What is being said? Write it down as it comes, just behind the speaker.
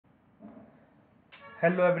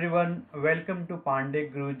Hello everyone, welcome to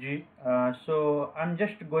Pandey Guruji. So I'm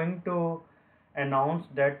just going to announce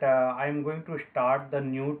that I'm going to start the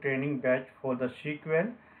new training batch for the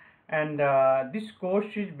SQL, and this course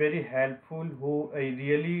is very helpful who are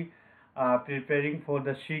really preparing for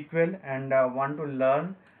the SQL and want to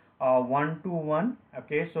learn one-to-one.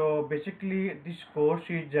 Okay, so basically this course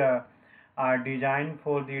is designed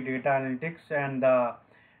for the data analytics and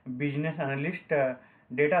business analyst,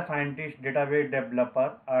 data scientist, database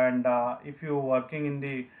developer, and if you working in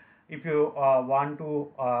the if you want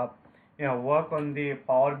to work on the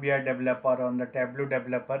Power BI developer, on the Tableau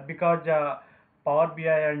developer, because Power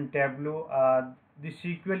BI and Tableau, the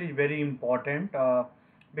SQL is very important,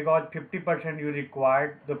 because 50% you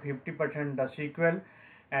required the 50% the SQL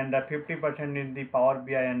and the 50% in the Power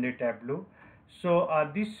BI and the Tableau. So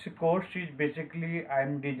this course is basically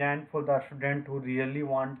I'm designed for the student who really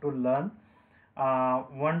want to learn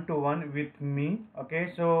one-to-one with me.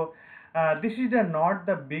 Okay, so this is not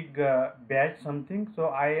the big batch something, so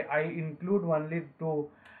I include only to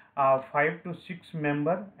 5 to 6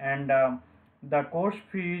 member, and the course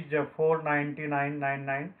fee is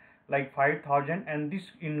 499.99, like 5,000, and this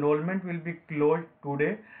enrollment will be closed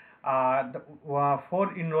today.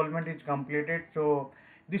 For enrollment is completed, so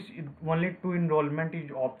this only 2 enrollment is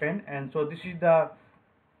open, and so this is the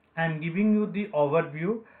I'm giving you the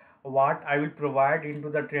overview what I will provide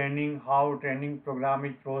into the training, how training program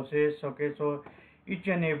is processed. Okay, so each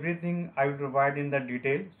and everything I will provide in the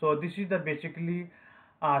detail. So this is the basically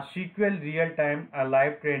SQL real-time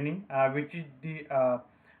live training, which is the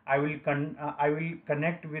I will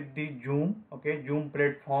connect with the Zoom, okay, Zoom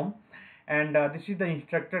platform, and this is the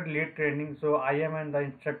instructor led training. So I am the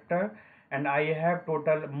instructor, and I have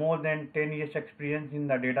total more than 10 years experience in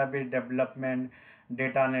the database development,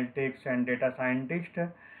 data analytics, and data scientist.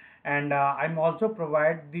 And I'm also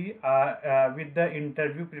provide the with the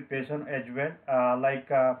interview preparation as well,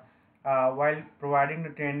 while providing the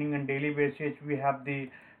training on daily basis. We have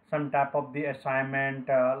the some type of the assignment,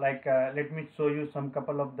 let me show you some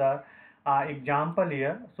couple of the example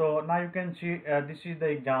here. So now you can see this is the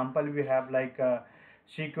example we have, like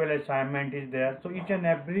SQL assignment is there. So each and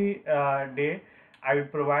every day I will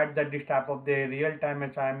provide that this type of the real-time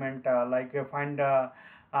assignment, find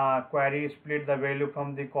query, split the value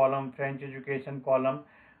from the column French education column,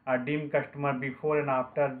 dim customer before and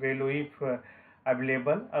after value if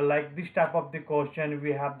available. Like this type of the question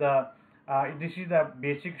we have the this is the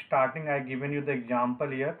basic starting. I given you the example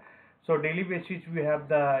here. So daily basis we have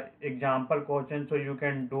the example question, so you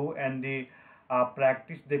can do and the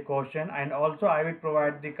practice the question, and also I will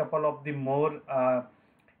provide the couple of the more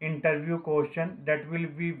interview question that will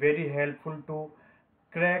be very helpful to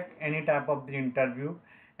crack any type of the interview.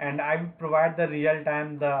 And I will provide the real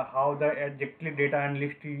time the how the exactly data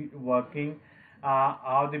analyst is working,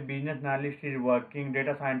 how the business analyst is working,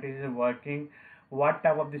 data scientist is working, what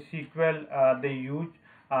type of the SQL they use,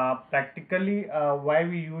 practically why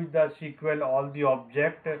we use the SQL, all the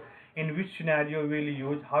object, in which scenario we will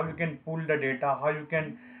use, how you can pull the data, how you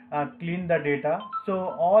can clean the data.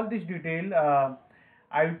 So all this detail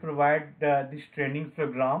I will provide this training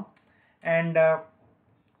program. And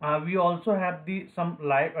we also have the some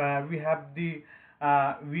live we have the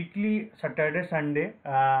weekly Saturday Sunday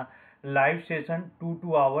live session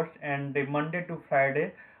 2 hours, and the Monday to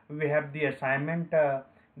Friday we have the assignment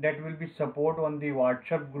that will be support on the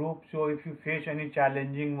WhatsApp group. So if you face any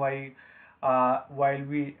challenging while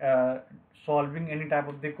we solving any type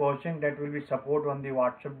of the question, that will be support on the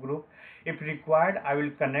WhatsApp group. If required, I will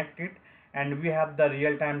connect it. And we have the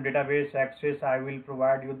real-time database access. I will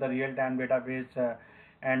provide you the real-time database,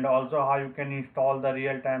 and also how you can install the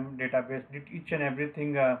real-time database, each and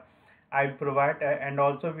everything I provide. And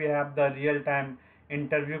also we have the real-time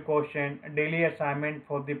interview question, daily assignment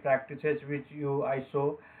for the practices which I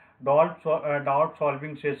saw, doubt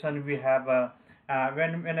solving session we have.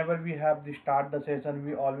 Whenever we have the start the session,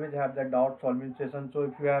 we always have the doubt solving session. So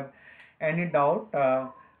if you have any doubt,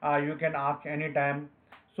 you can ask anytime.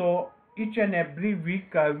 So each and every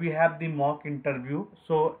week we have the mock interview.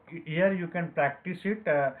 So here you can practice it,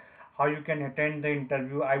 how you can attend the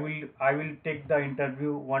interview. I will take the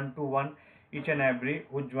interview one-to-one each and every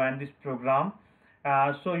who join this program.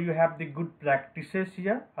 So you have the good practices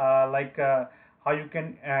here, how you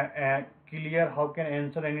can clear, how can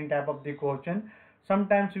answer any type of the question.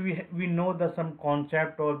 Sometimes we know the some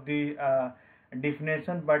concept or the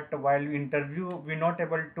definition, but while interview we not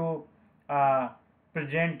able to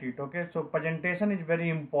present it. Okay, so presentation is very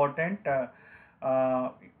important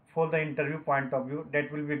for the interview point of view. That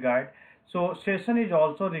will be guide. So session is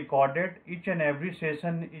also recorded. Each and every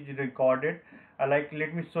session is recorded. like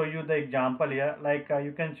let me show you the example here. Like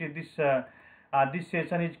you can see this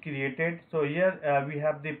session is created. So here we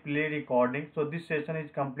have the play recording. So this session is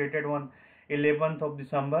completed on 11th of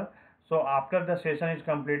December. So after the session is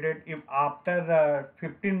completed, if after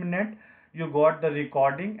 15 minutes you got the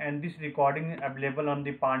recording, and this recording is available on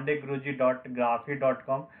the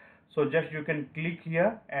pandeyguruji.graphy.com. So just you can click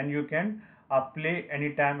here and you can play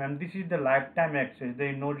anytime, and this is the lifetime access. There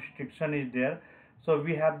is no restriction is there. So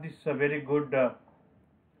we have this very good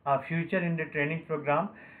future in the training program.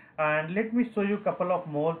 And let me show you a couple of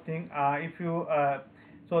more things. If you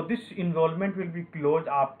so this enrollment will be closed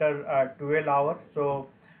after 12 hours. So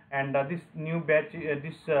and this new batch,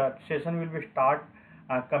 this session will be start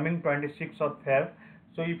coming 26th of Feb.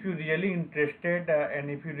 So if you really interested and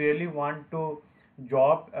if you really want to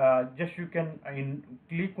job, just you can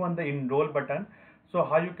click on the enroll button. So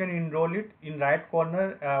how you can enroll it? In right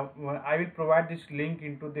corner, I will provide this link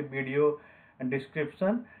into the video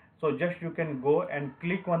description. So just you can go and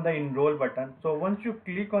click on the enroll button. So once you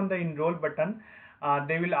click on the enroll button,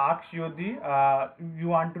 they will ask you you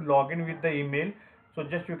want to log in with the email. So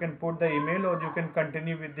just you can put the email, or you can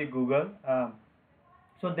continue with the Google.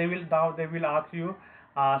 So they will ask you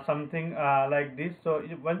something like this. So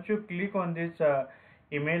once you click on this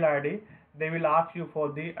email ID, they will ask you for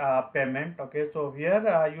the payment. Okay, so here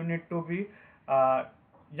you need to be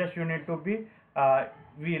just you need to be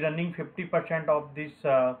we running 50% of this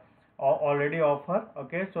already offer.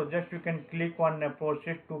 Okay, so just you can click on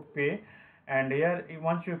process to pay, and here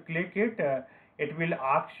once you click it, it will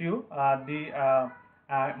ask you the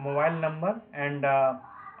mobile number, and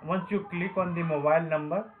once you click on the mobile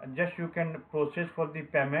number, just you can process for the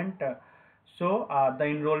payment. So the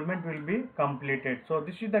enrollment will be completed. So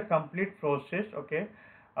this is the complete process. Okay,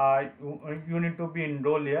 you need to be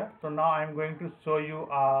enrolled here. So now I'm going to show you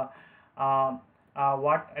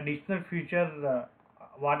what additional feature,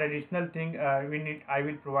 what additional thing I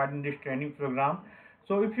will provide in this training program.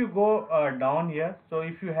 So if you go down here, so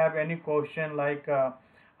if you have any question, like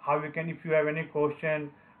how you can, if you have any question,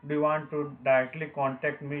 do you want to directly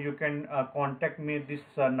contact me, you can contact me. This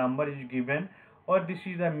number is given, or this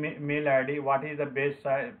is the mail ID. What is the batch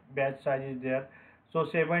size is there. So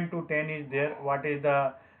 7 to 10 is there. What is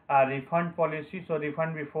the refund policy? So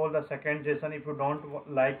refund before the second session. If you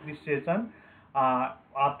don't like this session,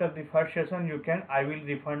 after the first session, you can, I will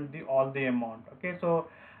refund all the amount. Okay, so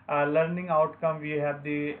learning outcome, we have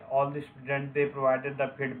the all the students, they provided the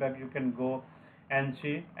feedback. You can go and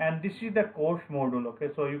see, and this is the course module. Okay,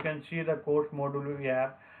 so you can see the course module we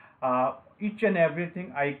have. Each and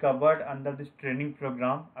everything I covered under this training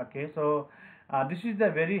program. Okay, so this is the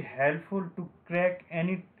very helpful to crack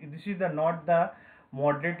any. This is the not the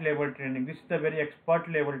moderate level training. This is the very expert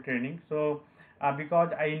level training. So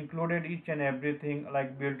because I included each and everything,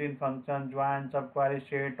 like built-in function, join, subquery,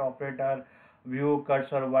 set, operator, view,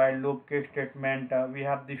 cursor, while loop, case statement. We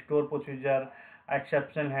have the store procedure,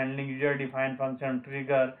 exception handling, user defined function,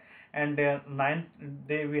 trigger, and ninth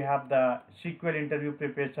day we have the SQL interview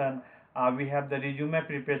preparation. We have the resume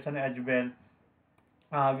preparation as well.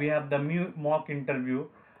 We have the mock interview.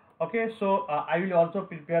 Okay, so I will also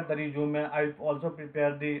prepare the resume. I will also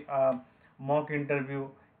prepare the mock interview.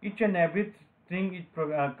 Each and everything is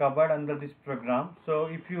covered under this program. So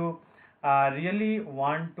if you really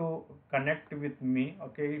want to connect with me,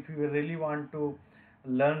 okay, if you really want to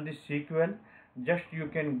learn this SQL, just you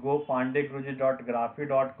can go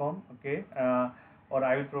pandeyguruji.graphy.com. Okay, or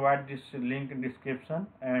I will provide this link in description.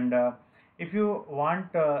 And if you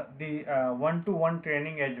want the one-to-one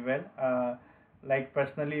training as well, like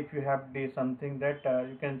personally, if you have the something that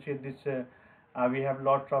you can see this, we have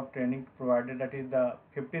lots of training provided. That is the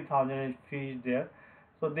 50,000 fee is there.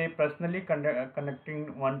 So they personally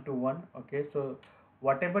connecting one-to-one. Okay, so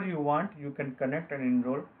whatever you want, you can connect and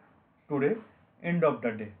enroll today, end of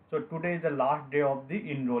the day. So today is the last day of the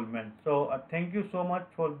enrollment. So thank you so much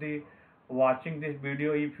for the watching this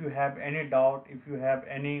video. If you have any doubt, if you have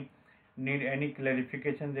any need any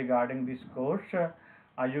clarification regarding this course,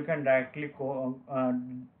 you can directly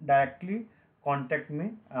contact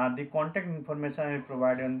me. The contact information I will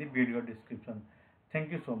provide in the video description.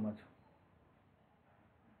 Thank you so much.